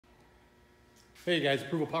Hey guys,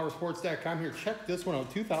 ApprovalPowersports.com here. Check this one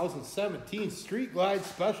out. 2017 Street Glide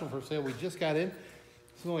Special for sale. We just got in.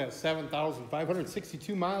 This only has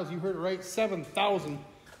 7,562 miles. You heard it right,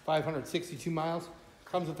 7,562 miles.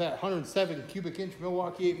 Comes with that 107 cubic inch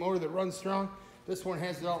Milwaukee 8 motor that runs strong. This one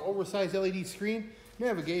has it all oversized LED screen,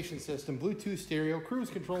 navigation system, Bluetooth stereo, cruise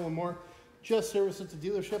control, and more. Just serviced at the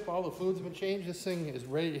dealership. All the fluids have been changed. This thing is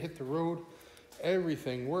ready to hit the road.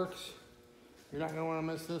 Everything works. You're not going to want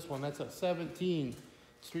to miss this one. That's a 17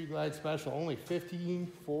 Street Glide Special, only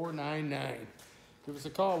 $15,499. Give us a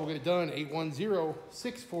call. We'll get it done,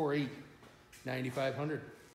 810-648-9500.